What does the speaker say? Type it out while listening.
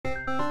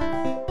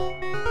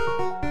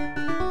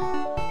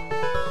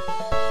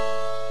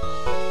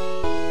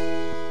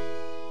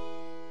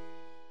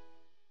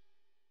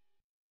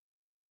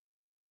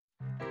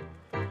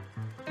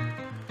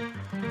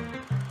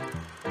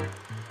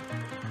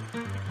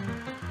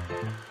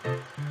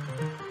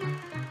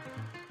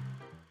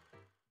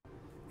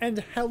And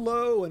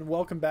hello and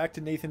welcome back to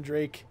Nathan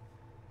Drake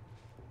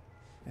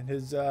and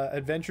his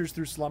adventures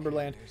through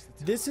Slumberland.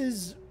 This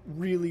is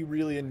really,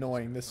 really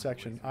annoying, this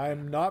section.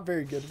 I'm not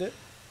very good at it.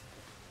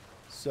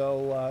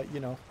 So, you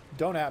know,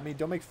 don't at me.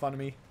 Don't make fun of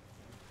me.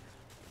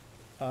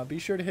 Be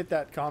sure to hit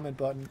that comment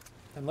button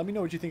and let me know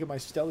what you think of my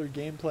stellar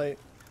gameplay,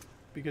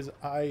 because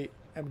I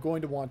am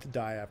going to want to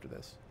die after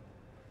this.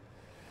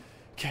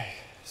 Okay,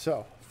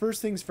 so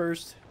first things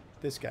first,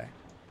 this guy.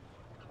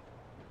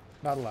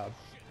 Not allowed.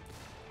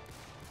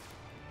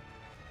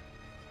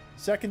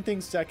 Second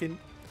things second.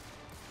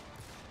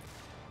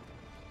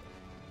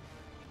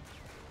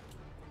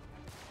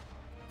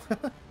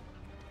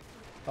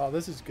 Oh,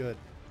 this is good.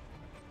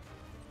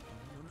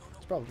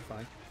 It's probably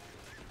fine.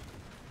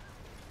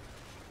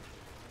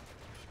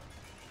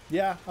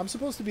 Yeah, I'm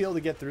supposed to be able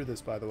to get through this,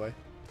 by the way.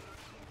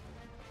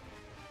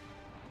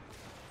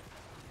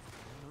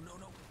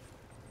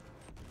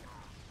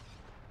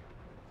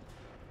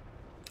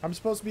 I'm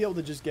supposed to be able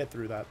to just get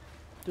through that.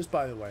 Just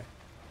by the way.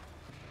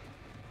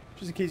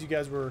 Just in case you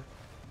guys were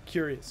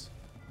curious.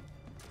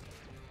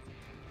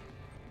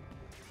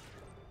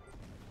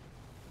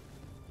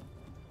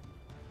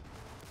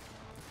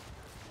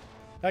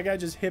 That guy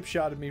just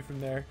hip-shotted me from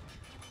there.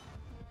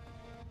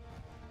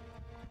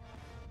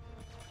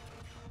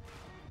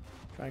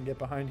 Try and get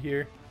behind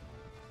here.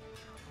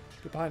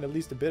 Get behind at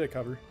least a bit of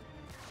cover.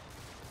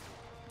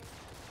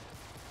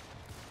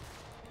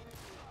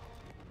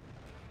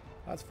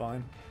 That's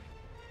fine.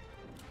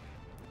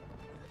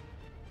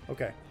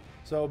 Okay.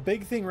 So,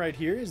 big thing right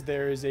here is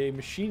there is a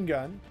machine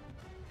gun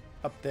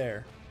up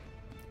there.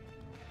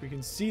 We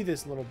can see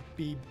this little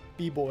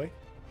B-boy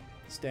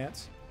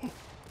stance.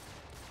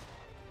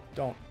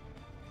 Don't.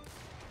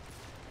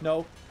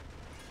 No.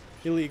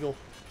 Illegal.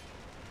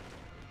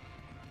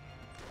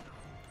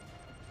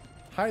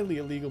 Highly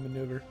illegal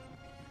maneuver.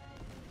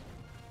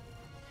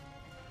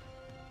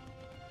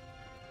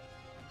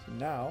 So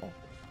now,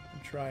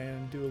 I'll try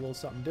and do a little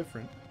something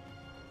different.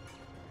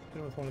 Hit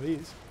him with one of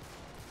these.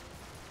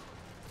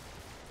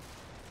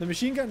 The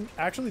machine gun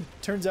actually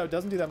turns out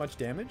doesn't do that much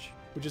damage,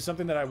 which is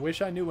something that I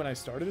wish I knew when I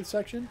started this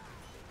section,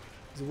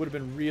 because it would have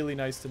been really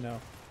nice to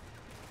know.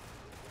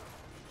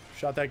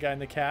 Shot that guy in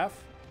the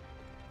calf.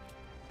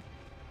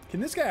 Can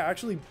this guy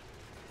actually...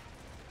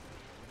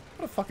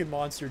 What a fucking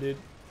monster, dude.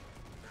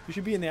 He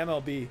should be in the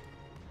MLB.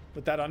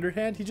 With that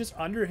underhand, he just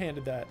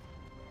underhanded that.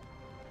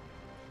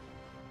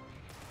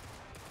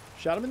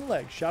 Shot him in the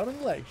leg, shot him in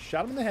the leg,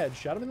 shot him in the head,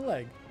 shot him in the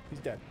leg. He's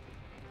dead.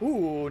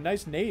 Ooh,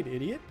 nice nade,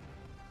 idiot.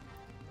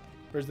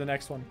 Where's the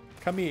next one?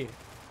 Come here.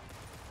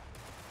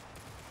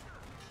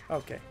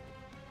 Okay.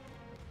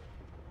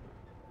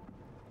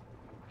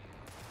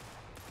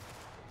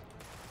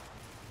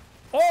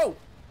 Oh!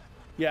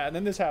 Yeah, and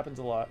then this happens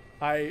a lot.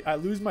 I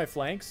lose my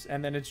flanks,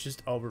 and then it's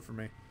just over for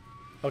me.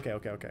 Okay,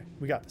 okay, okay.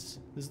 We got this.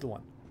 This is the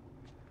one.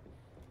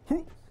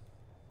 Whew.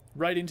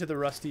 Right into the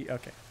rusty...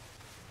 Okay.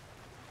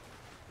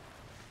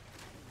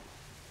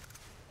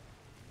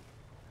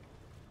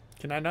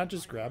 Can I not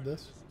just grab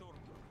this?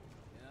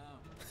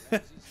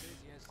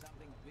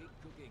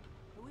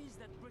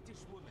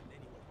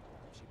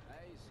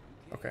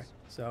 Okay,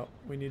 so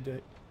we need to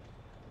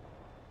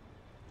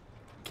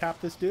cap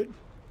this dude.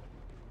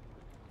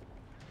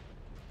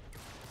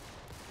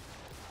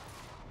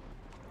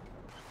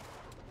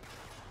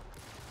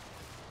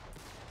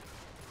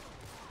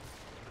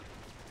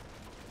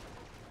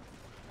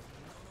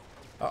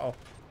 Uh-oh.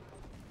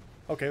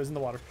 Okay, it was in the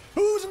water.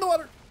 Who's in the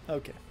water?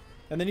 Okay.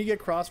 And then you get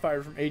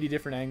crossfire from 80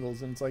 different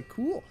angles, and it's like,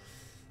 cool.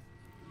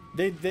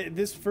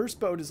 This first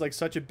boat is like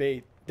such a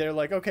bait. They're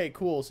like, okay,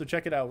 cool, so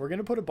check it out. We're going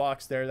to put a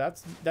box there.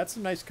 That's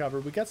some nice cover.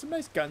 We got some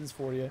nice guns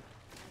for you.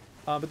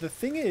 But the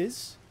thing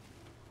is,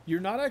 you're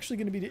not actually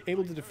going to be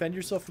able to defend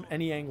yourself from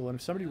any angle. And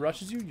if somebody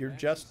rushes you, you're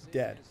just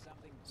dead.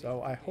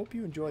 So I hope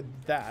you enjoyed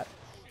that.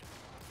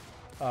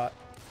 There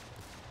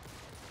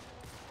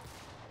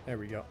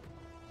we go.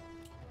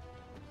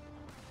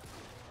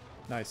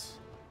 Nice.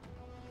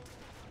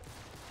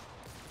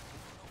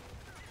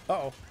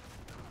 Uh-oh.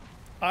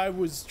 I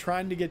was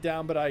trying to get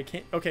down, but I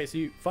can't. Okay,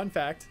 so fun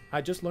fact, I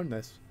just learned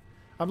this.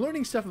 I'm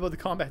learning stuff about the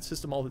combat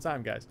system all the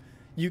time, guys.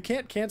 You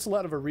can't cancel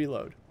out of a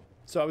reload.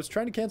 So I was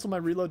trying to cancel my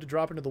reload to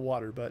drop into the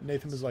water, but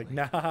Nathan was like,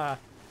 nah,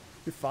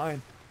 you're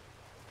fine.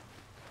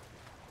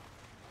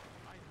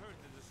 I heard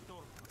the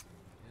storm.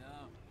 Yeah,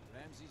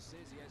 Ramsey says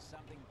he has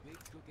something big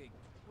cooking.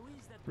 Who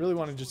is that? Really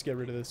want to just get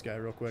rid of this guy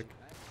real quick.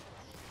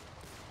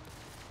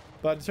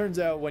 But it turns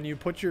out when you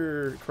put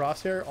your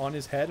crosshair on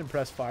his head and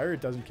press fire,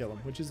 it doesn't kill him,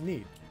 which is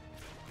neat.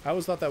 I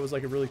always thought that was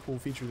like a really cool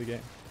feature of the game.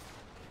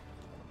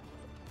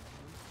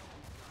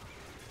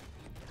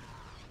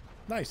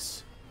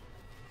 Nice.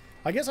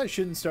 I guess I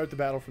shouldn't start the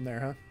battle from there,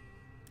 huh?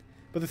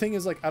 But the thing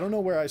is, like, I don't know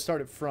where I start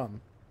it from.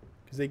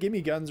 Because they give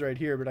me guns right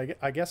here, but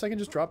I guess I can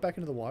just drop back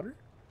into the water?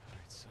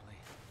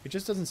 It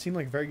just doesn't seem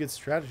like a very good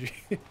strategy.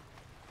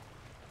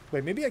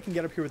 Wait, maybe I can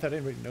get up here without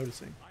anybody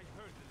noticing.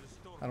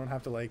 I don't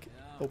have to, like,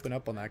 open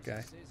up on that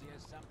guy.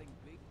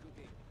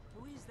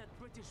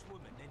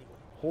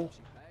 Oh,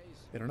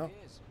 I don't know.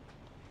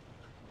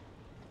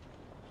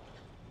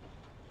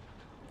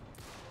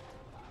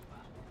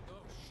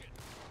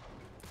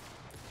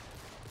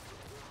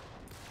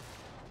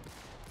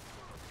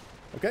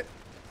 Okay.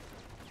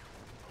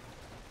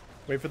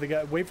 Wait for the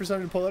guy. Wait for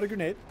someone to pull out a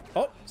grenade.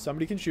 Oh,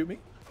 somebody can shoot me.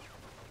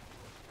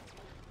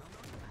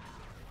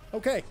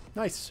 Okay,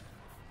 nice.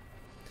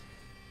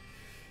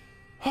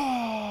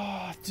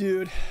 Oh,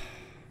 dude.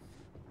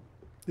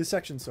 This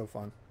section's so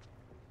fun.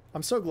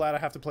 I'm so glad I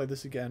have to play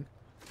this again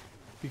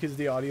because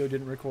the audio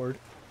didn't record.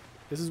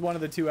 This is one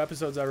of the 2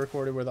 episodes I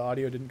recorded where the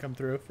audio didn't come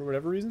through for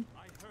whatever reason.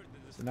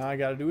 So now I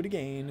gotta do it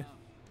again.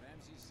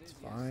 It's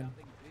fine.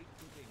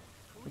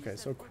 Okay,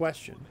 so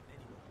question.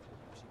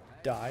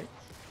 Die.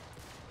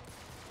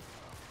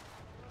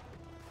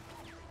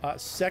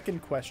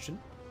 Second question.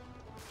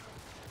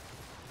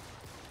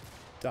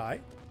 Die.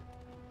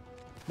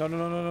 No, no,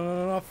 no, no, no,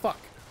 no, no, fuck.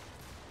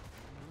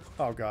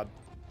 Oh, God.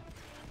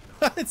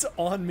 It's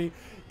on me.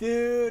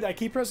 Dude, I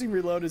keep pressing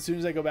reload as soon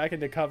as I go back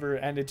into cover,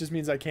 and it just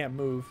means I can't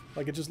move.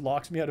 Like, it just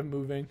locks me out of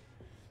moving.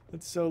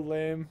 That's so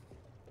lame.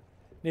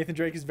 Nathan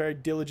Drake is very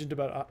diligent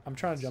about... I'm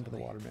trying to jump in the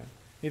water, man.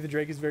 Nathan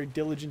Drake is very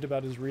diligent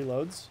about his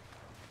reloads.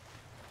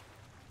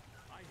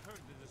 I heard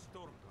there's a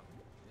storm coming.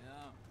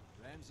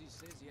 Yeah, Ramsey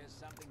says he has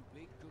something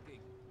big cooking.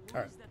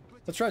 All right,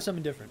 let's try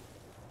something different.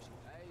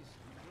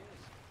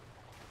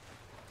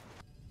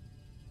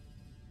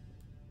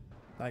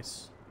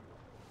 Nice.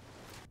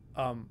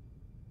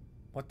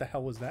 What the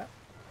hell was that?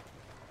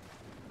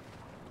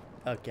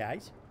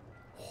 Guys?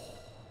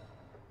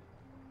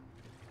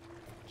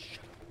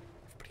 Shut up.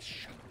 Everybody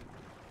shut up.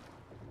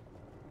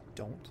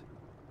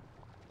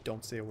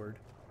 Don't say a word.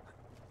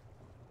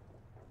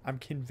 I'm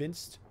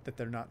convinced that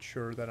they're not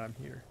sure that I'm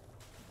here.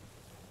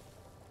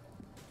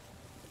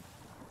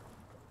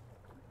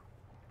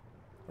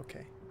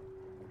 Okay.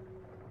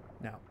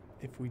 Now,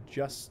 if we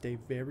just stay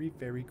very,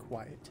 very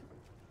quiet.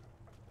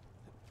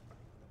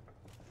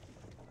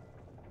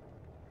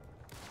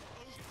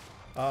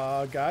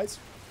 Guys?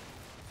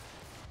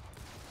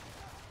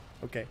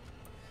 Okay.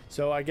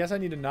 So I guess I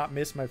need to not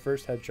miss my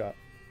first headshot.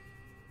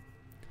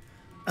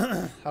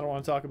 I don't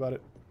want to talk about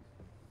it.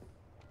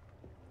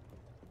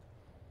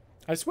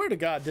 I swear to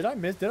God, did I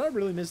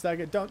really miss that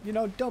guy?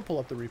 Don't pull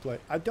up the replay.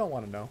 I don't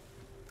want to know.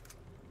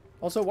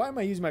 Also, why am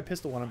I using my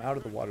pistol when I'm out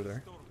of the water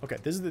there? Okay,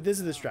 this is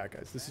the strat,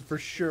 guys. This is for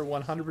sure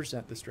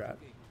 100% the strat.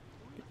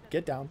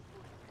 Get down.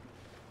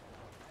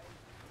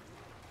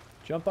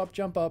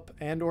 Jump up,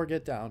 and or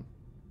get down.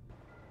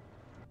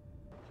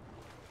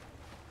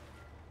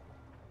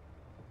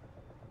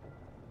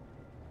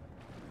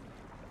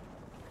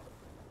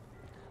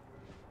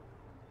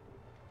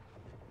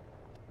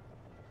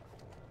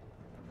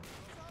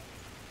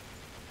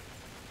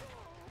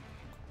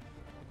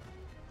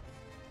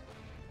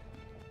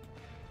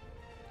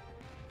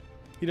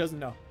 He doesn't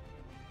know.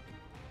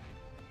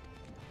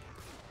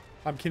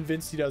 I'm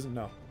convinced he doesn't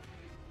know.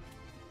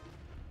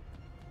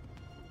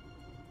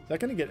 Is that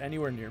going to get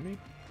anywhere near me?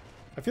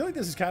 I feel like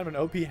this is kind of an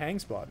OP hang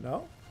spot,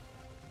 no?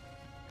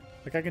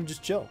 Like I can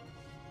just chill.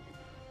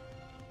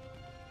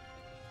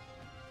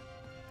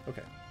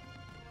 Okay.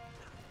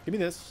 Give me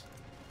this.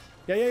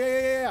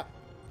 Yeah.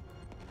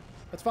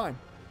 That's fine.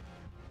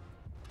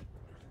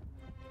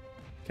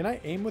 Can I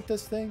aim with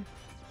this thing?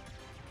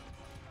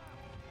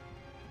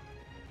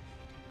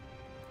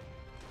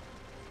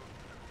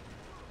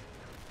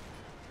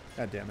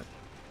 God damn it.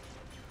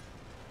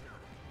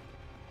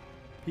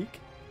 Peek.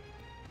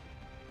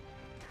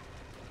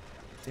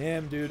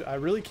 Damn, dude. I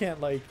really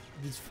can't, like,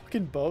 these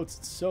fucking boats.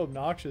 It's so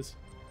obnoxious.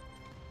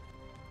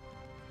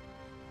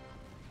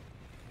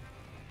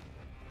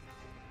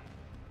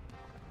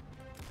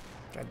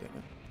 God damn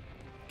it.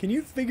 Can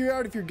you figure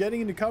out if you're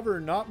getting into cover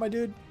or not, my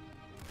dude?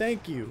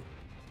 Thank you.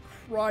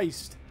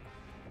 Christ.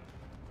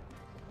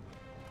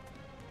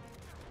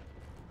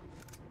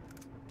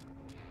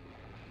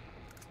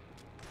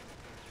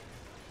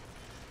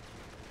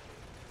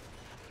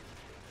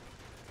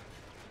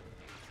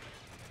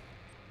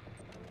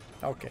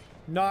 Okay,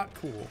 not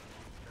cool.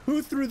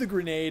 Who threw the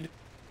grenade?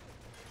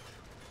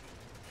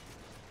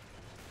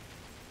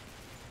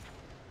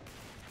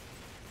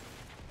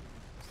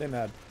 Stay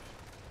mad.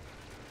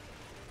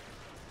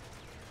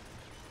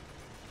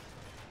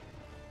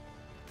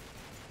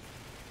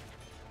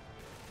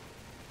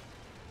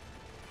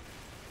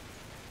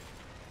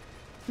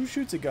 Who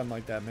shoots a gun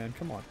like that, man?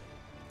 Come on.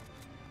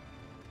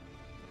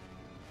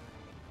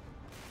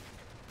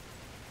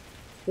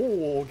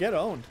 Oh, get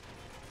owned.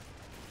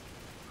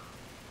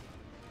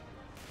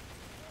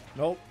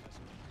 Nope.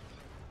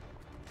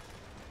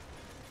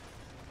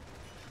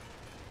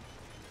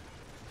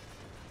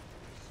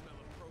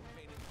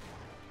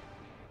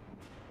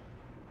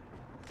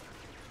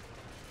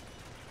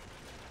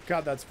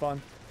 God, that's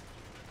fun.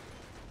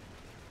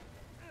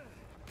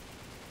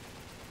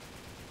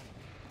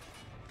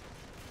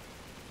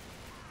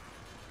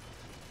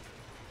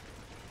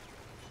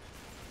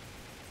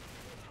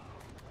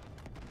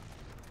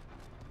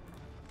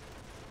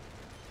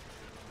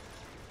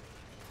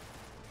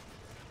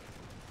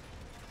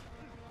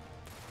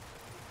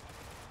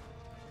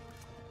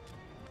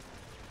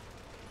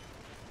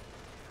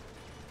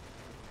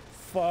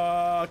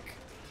 Fuck.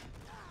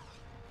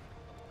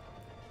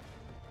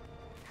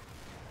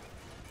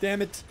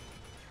 Damn it.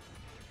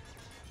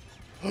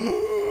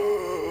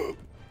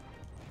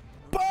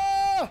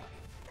 Bah!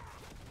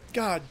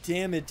 God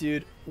damn it,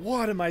 dude.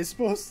 What am I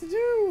supposed to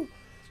do?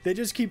 They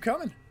just keep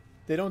coming.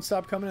 They don't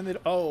stop coming and they...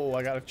 Oh,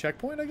 I got a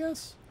checkpoint, I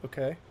guess?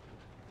 Okay.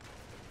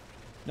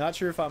 Not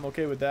sure if I'm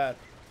okay with that.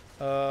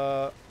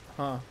 Huh.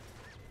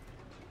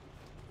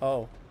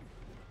 Oh.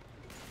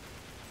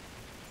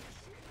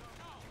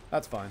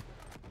 That's fine.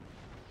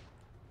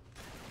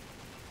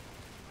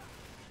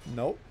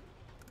 Nope.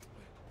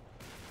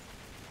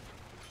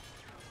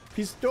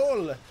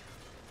 Pistol!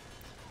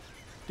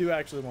 Do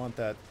actually want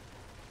that.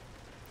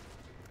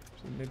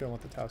 So maybe I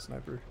want the Tau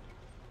Sniper.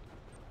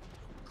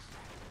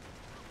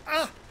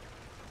 Ah!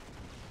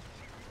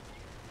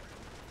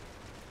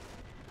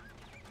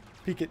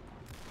 Peek it.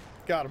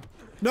 Got him.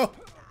 No!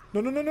 No,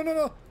 no, no, no, no,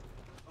 no!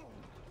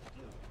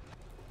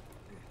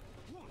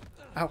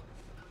 Ow.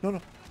 No,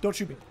 no. Don't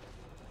shoot me.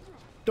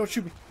 Don't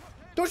shoot me.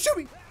 Don't shoot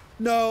me!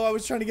 No, I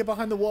was trying to get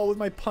behind the wall with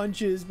my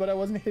punches, but I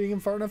wasn't hitting him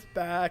far enough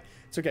back.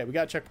 It's okay. We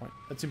got a checkpoint.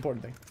 That's the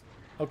important thing.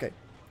 Okay.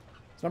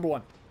 So number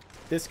one.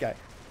 This guy.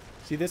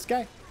 See this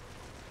guy?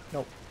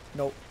 Nope.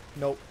 Nope.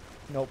 Nope.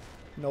 Nope.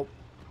 Nope.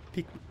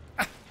 Peek.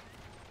 Ah!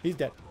 He's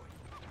dead.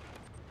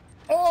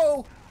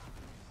 Oh!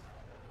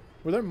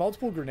 Were there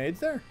multiple grenades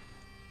there?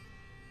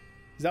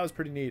 That was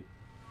pretty neat.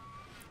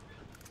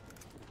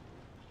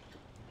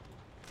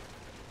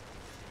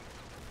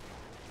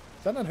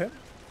 Is that not him?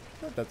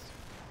 No, that's...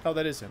 Oh,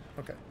 that is him.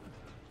 Okay.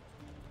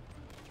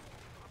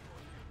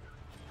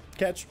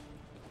 Catch.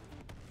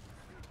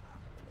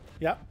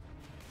 Yeah.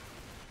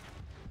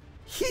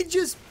 He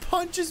just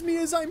punches me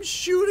as I'm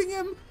shooting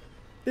him.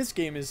 This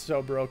game is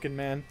so broken,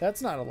 man.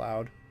 That's not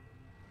allowed.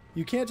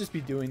 You can't just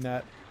be doing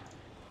that.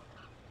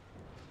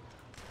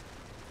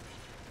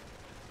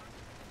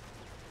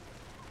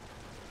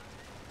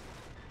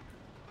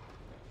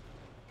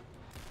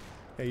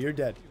 Okay, you're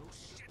dead.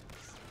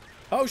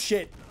 Oh,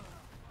 shit.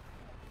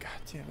 God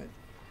damn it.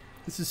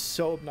 This is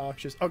so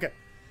obnoxious. Okay.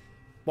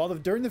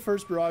 During the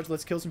first barrage,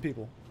 let's kill some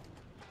people.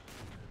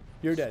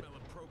 You're dead.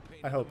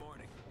 I hope.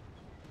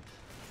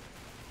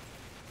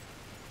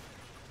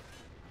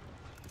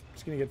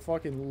 Just gonna get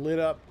fucking lit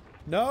up.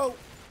 No!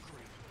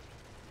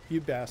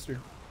 You bastard.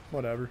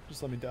 Whatever.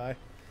 Just let me die.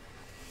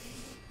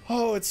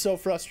 Oh, it's so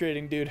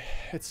frustrating, dude.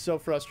 It's so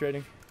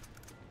frustrating.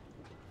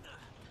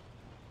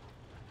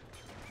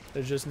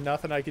 There's just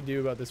nothing I can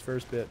do about this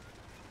first bit.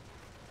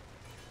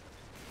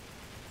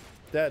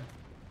 Dead.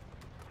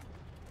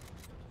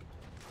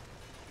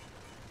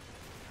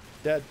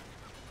 Dead.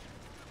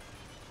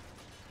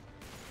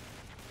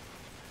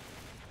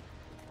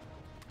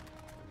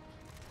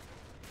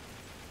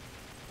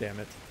 Damn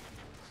it.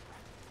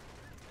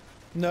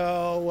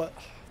 No.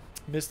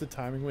 Missed the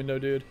timing window,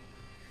 dude.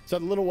 So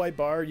the little white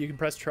bar, you can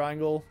press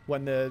triangle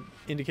when the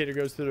indicator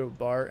goes through the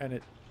bar and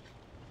it's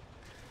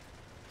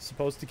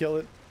supposed to kill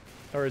it.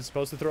 Or it's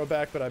supposed to throw it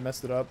back, but I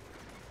messed it up.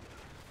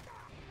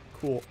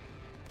 Cool.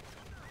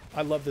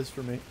 I love this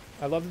for me.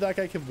 I love that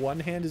guy can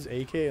one-hand his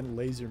AK and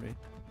laser me.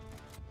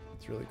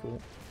 It's really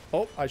cool.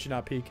 Oh, I should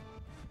not peek.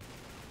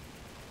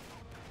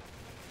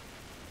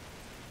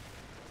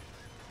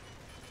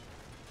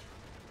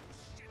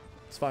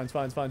 It's fine, it's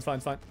fine, it's fine, it's fine,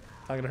 it's fine.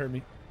 Not gonna hurt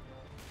me.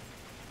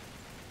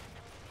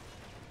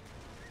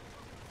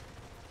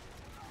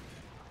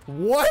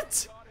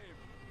 What?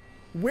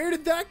 Where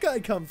did that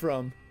guy come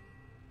from?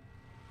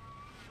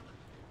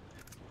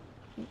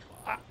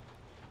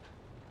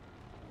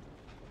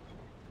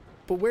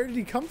 But where did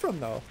he come from,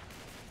 though?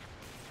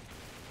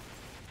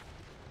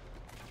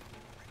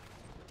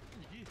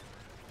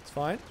 It's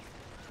fine.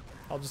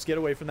 I'll just get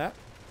away from that.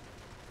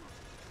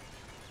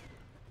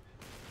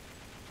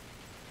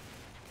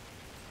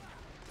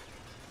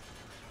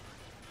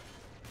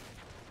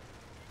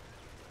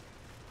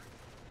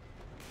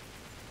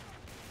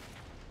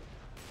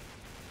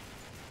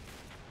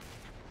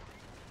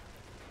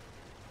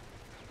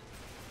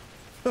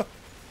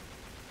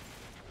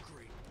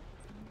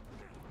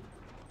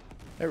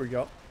 There we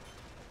go.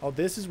 Oh,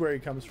 this is where he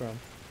comes from.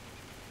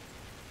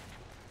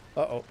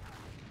 Uh-oh.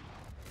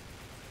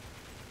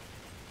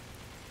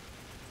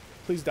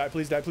 Please die,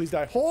 please die, please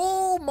die.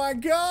 Oh my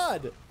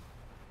god!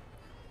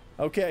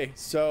 Okay,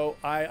 so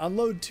I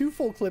unload 2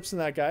 full clips in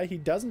that guy. He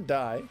doesn't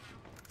die.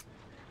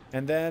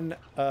 And then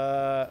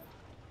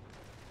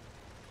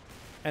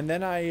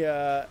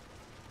I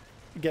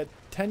get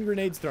 10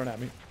 grenades thrown at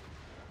me.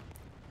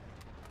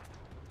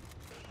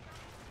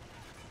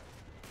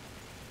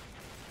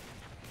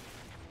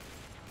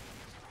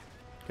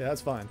 Okay,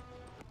 that's fine.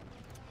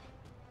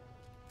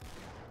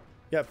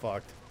 Get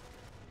fucked.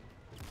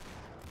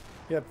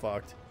 Get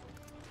fucked.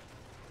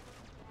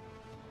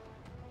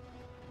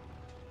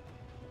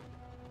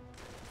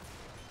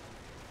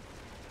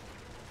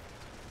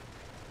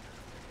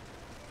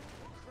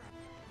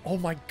 Oh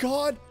my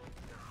god!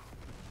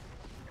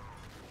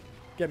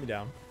 Get me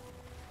down.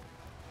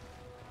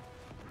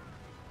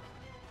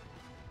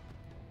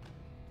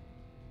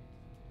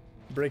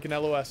 I'm breaking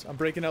LOS. I'm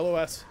breaking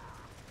LOS.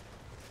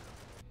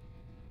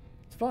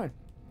 It's fine.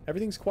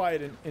 Everything's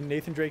quiet in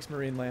Nathan Drake's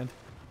Marine Land.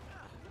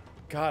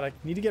 God, I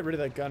need to get rid of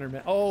that gunner,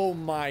 man. Oh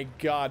my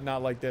God,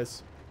 not like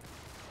this.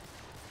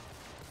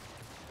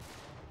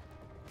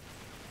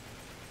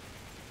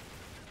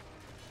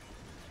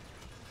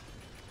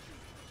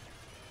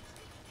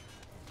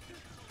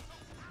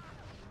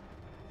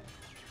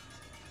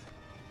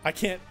 I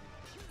can't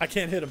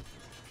hit him.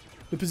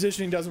 The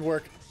positioning doesn't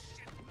work.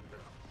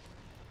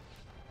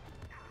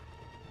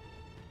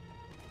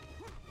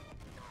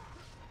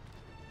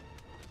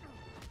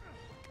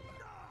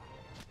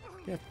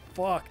 Get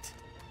fucked.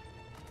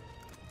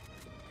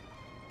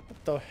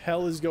 What the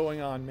hell is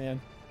going on,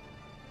 man?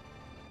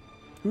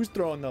 Who's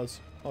throwing those?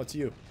 Oh, it's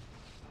you.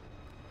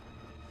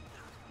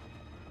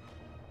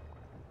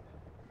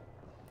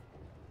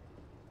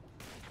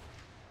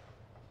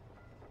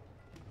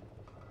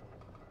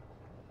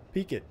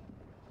 Peek it.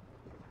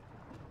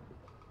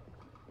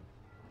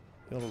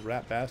 You little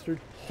rat bastard.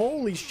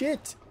 Holy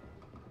shit!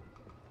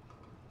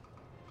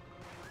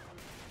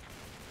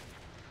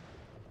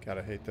 God,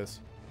 I hate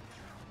this.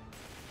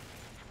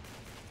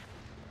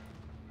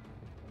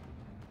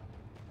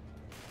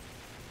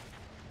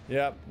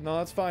 Yeah, no,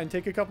 that's fine.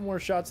 Take a couple more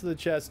shots to the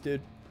chest,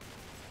 dude.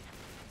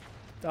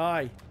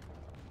 Die.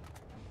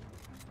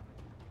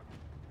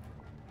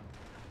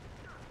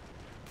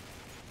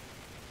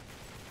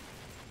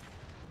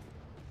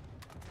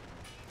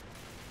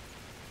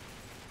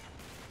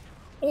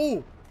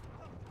 Oh!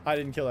 I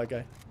didn't kill that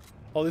guy.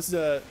 Oh, this is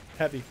a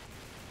heavy.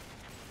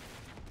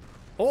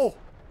 Oh!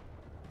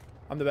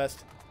 I'm the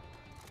best.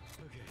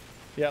 Okay.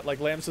 Yeah, like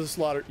lambs to the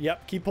slaughter.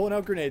 Yep, keep pulling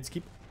out grenades.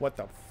 Keep... What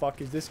the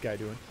fuck is this guy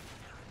doing?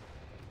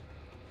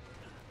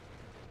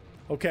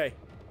 Okay.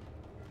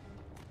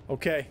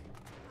 Okay.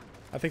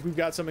 I think we've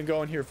got something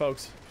going here,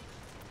 folks.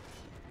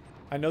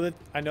 I know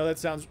that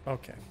sounds...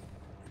 Okay.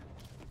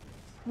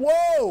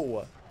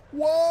 Whoa!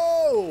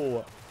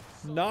 Whoa!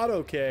 Not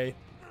okay.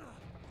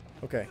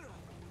 Okay.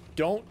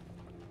 Don't...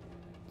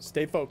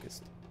 Stay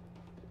focused.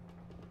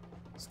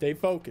 Stay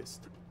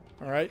focused.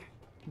 Alright?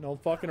 No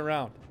fucking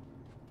around.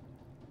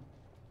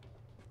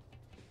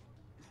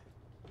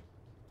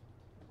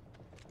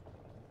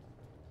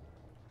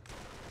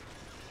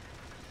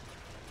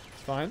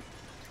 It's fine.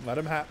 Let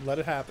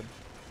it happen.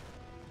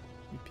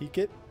 You peek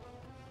it.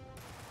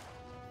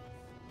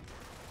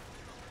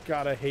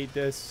 God, I hate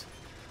this.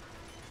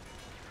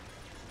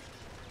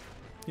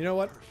 You know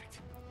what?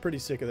 Pretty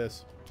sick of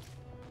this.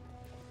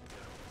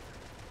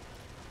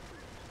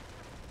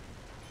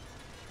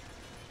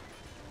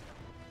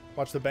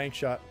 Watch the bank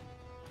shot.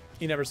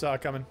 He never saw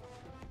it coming.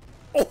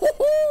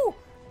 Oh!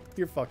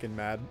 You're fucking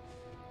mad.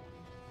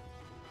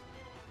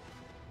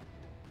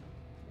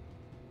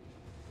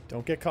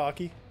 Don't get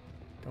cocky.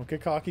 Don't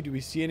get cocky. Do we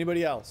see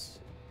anybody else?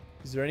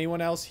 Is there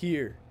anyone else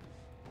here?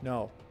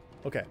 No.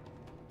 Okay.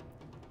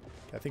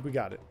 I think we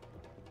got it.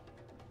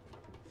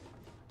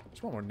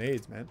 Just want more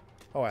nades, man.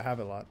 Oh, I have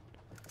a lot.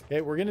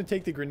 Okay, we're gonna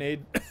take the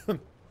grenade. Excuse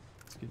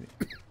me.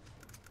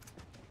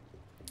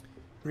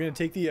 We're gonna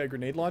take the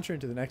grenade launcher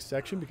into the next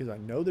section because I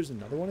know there's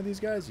another one of these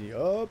guys.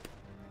 Yup.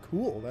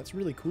 Cool. That's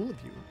really cool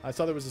of you. I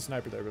saw there was a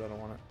sniper there, but I don't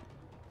want it.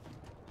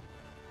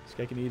 This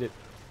guy can eat it.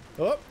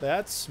 Oh,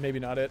 that's maybe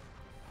not it.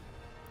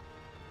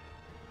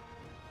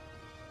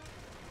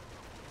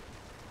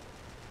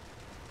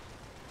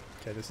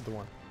 Okay, this is the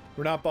one.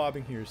 We're not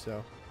bobbing here,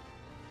 so.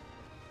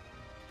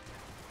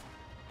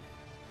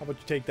 How about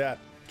you take that,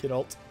 Kid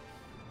Alt?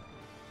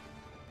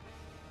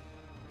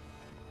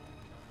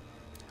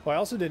 Oh, I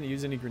also didn't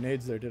use any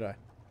grenades there, did I?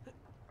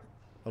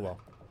 Oh well.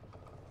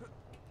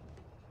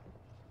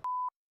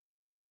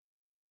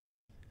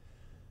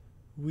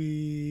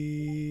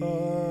 We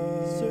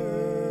are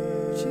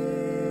searching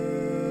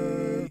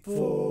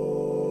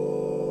for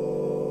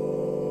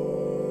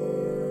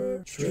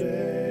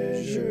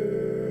treasure.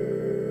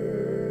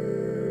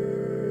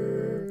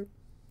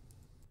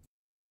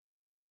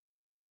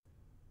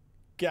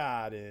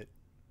 Got it.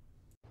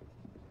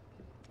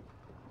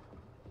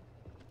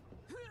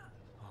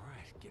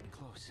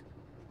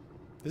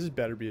 This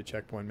better be a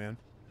checkpoint, man.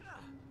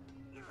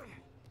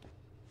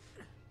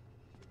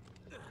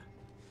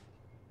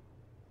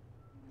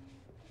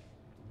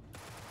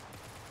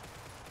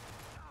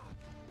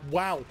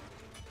 Wow.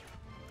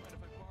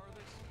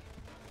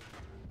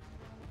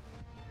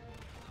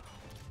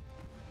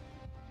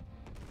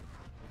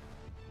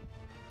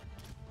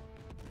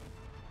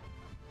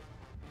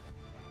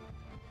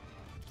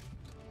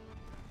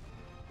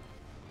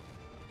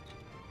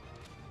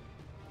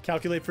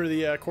 Calculate for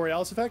the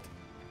Coriolis effect?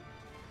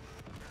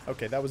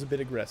 Okay, that was a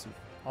bit aggressive.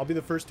 I'll be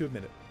the first to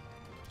admit it.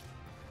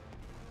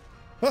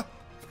 Huh.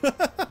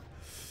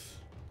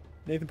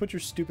 Nathan, put your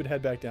stupid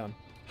head back down.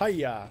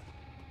 Hiya!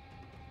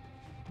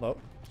 Low.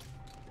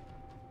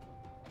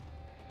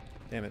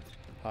 Damn it.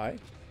 High.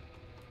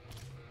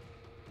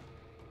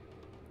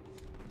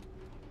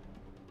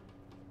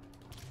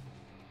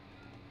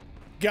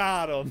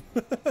 Got him!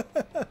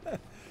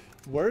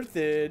 Worth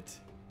it!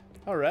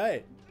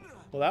 Alright.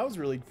 Well, that was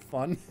really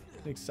fun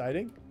and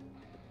exciting.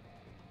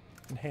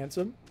 And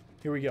handsome.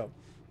 Here we go.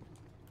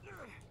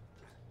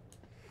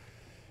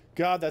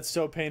 God, that's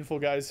so painful,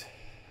 guys.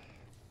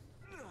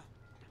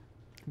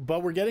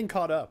 But we're getting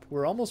caught up.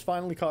 We're almost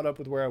finally caught up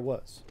with where I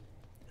was.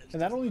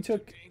 And that only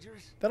took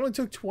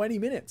 20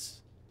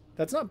 minutes.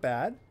 That's not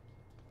bad.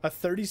 A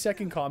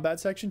 30-second combat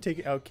section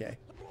taking... Okay.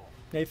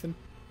 Nathan.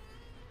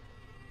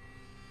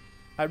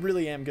 I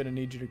really am going to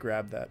need you to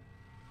grab that.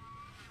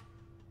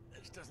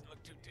 This doesn't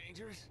look too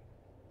dangerous.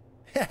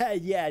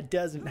 Yeah, it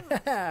doesn't.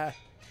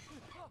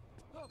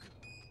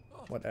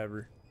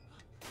 Whatever.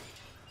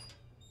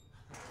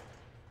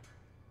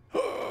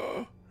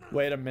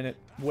 Wait a minute.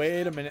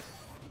 Wait a minute.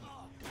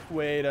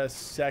 Wait a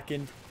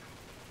second.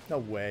 No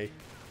way.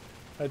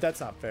 That's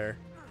not fair.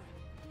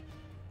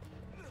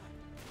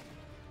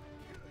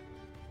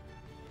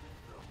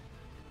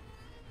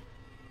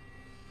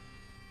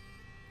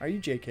 Are you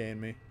JKing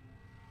me?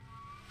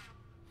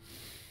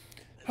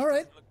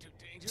 Alright.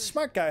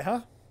 Smart guy,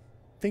 huh?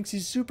 Thinks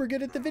he's super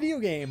good at the video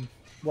game.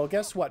 Well,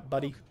 guess what,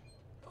 buddy?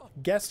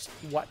 Guess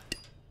what?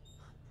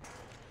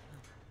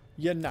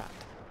 You're not.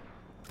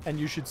 And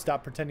you should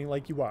stop pretending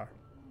like you are.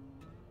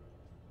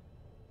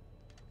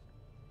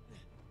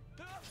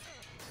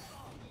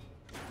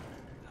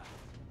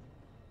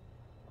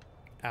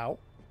 Ow.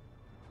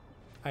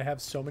 I have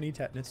so many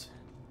tetanus.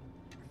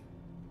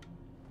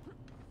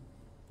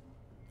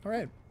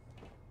 Alright.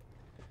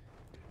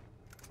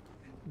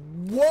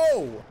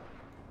 Whoa!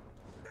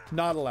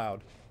 Not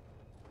allowed.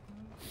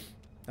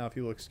 Now, if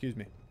you will excuse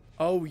me.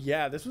 Oh,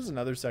 yeah. This was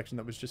another section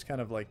that was just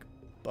kind of like,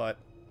 but...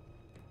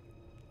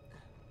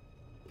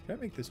 Can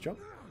I make this jump?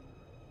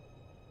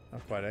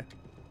 Not quite, eh?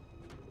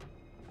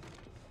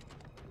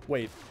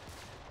 Wait.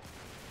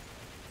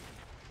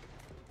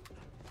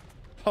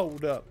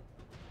 Hold up.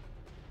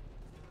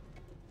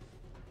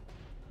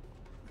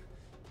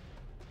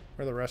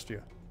 Where are the rest of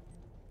you?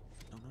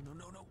 No.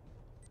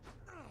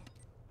 I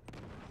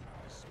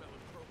smell it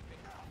propane.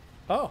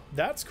 Oh,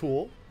 that's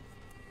cool.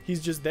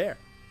 He's just there.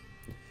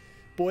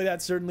 Boy,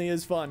 that certainly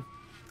is fun.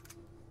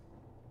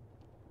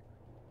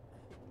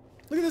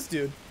 Look at this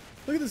dude.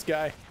 Look at this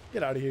guy.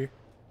 Get out of here.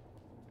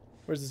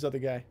 Where's this other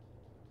guy?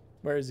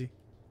 Where is he?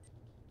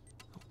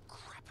 Oh,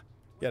 crap.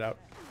 Get out.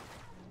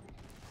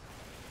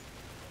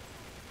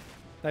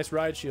 Nice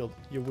ride shield,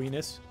 you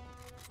weenus.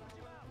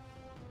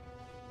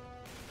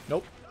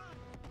 Nope.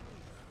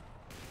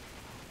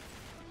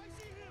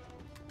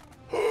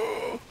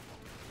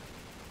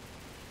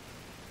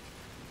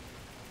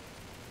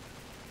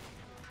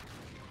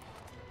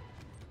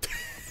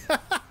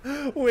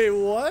 Wait,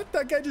 what?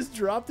 That guy just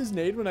dropped his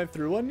nade when I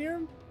threw one near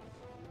him?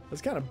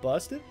 That's kind of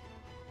busted.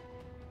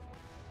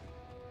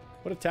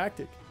 What a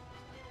tactic.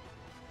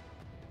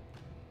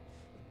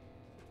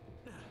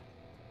 Oh,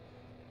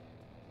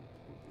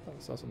 I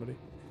saw somebody.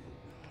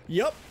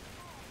 Yup.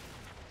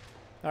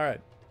 All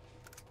right.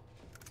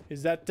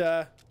 Is that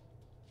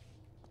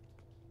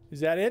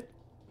it?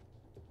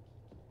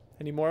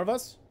 Any more of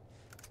us?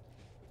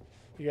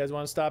 You guys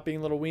want to stop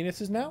being little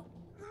weenuses now?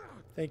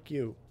 Thank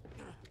you.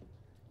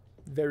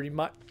 Very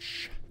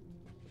much.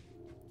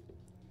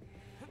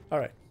 All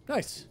right.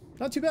 Nice.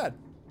 Not too bad.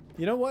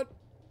 You know what?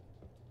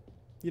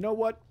 You know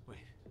what? Wait.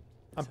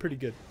 I'm pretty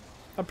good.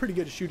 I'm pretty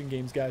good at shooting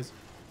games, guys.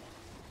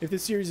 If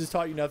this series has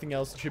taught you nothing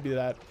else, it should be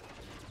that.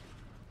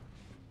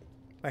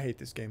 I hate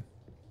this game.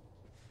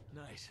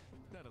 Nice.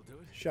 That'll do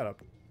it. Shut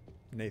up,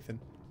 Nathan.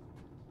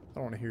 I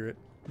don't want to hear it.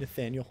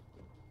 Nathaniel.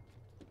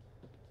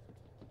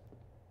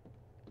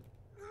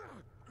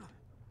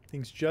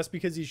 Thinks just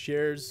because he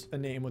shares a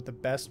name with the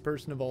best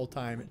person of all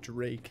time,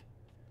 Drake.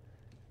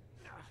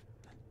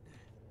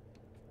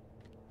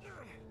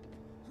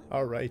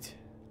 All right.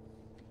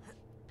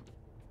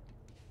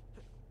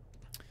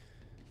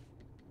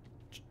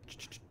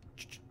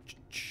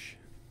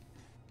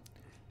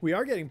 We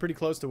are getting pretty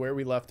close to where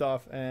we left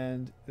off,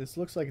 and this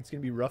looks like it's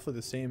going to be roughly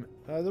the same.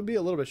 It'll be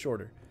a little bit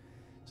shorter.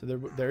 So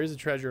there is a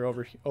treasure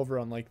over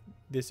on like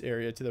this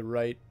area to the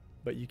right,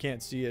 but you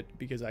can't see it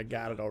because I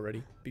got it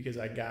already. Because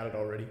I got it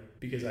already.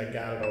 Because I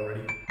got it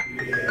already.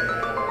 Because I got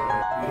it already.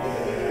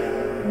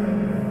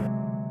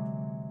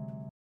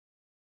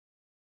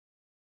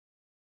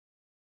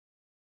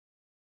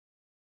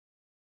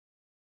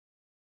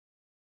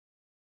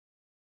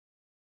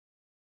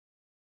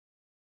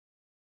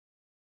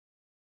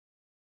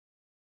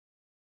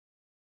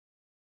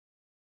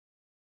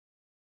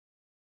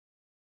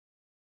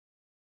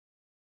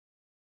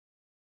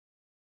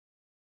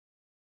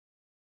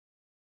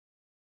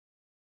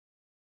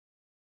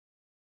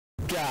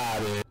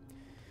 Got it.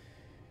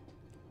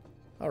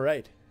 All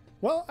right.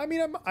 Well, I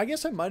mean, I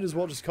guess I might as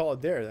well just call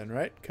it there then,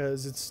 right?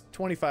 Because it's a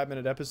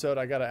 25-minute episode.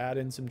 I got to add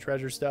in some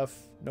treasure stuff.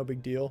 No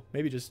big deal.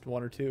 Maybe just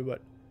one or two,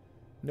 but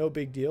no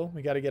big deal.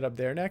 We got to get up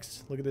there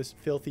next. Look at this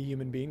filthy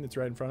human being that's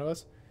right in front of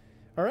us.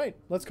 All right.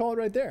 Let's call it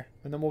right there.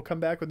 And then we'll come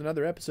back with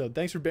another episode.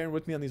 Thanks for bearing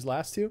with me on these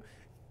last two.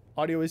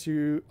 Audio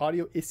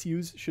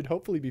issues should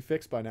hopefully be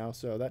fixed by now,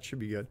 so that should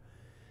be good.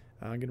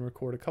 I'm going to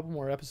record a couple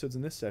more episodes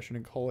in this session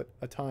and call it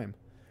a time.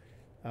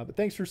 But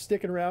thanks for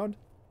sticking around.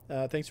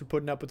 Thanks for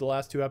putting up with the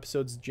last two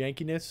episodes'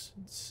 jankiness.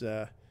 It's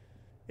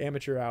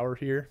amateur hour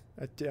here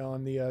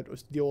on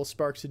the old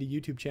Spark City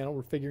YouTube channel.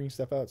 We're figuring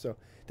stuff out. So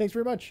thanks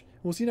very much.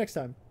 We'll see you next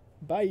time.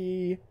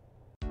 Bye.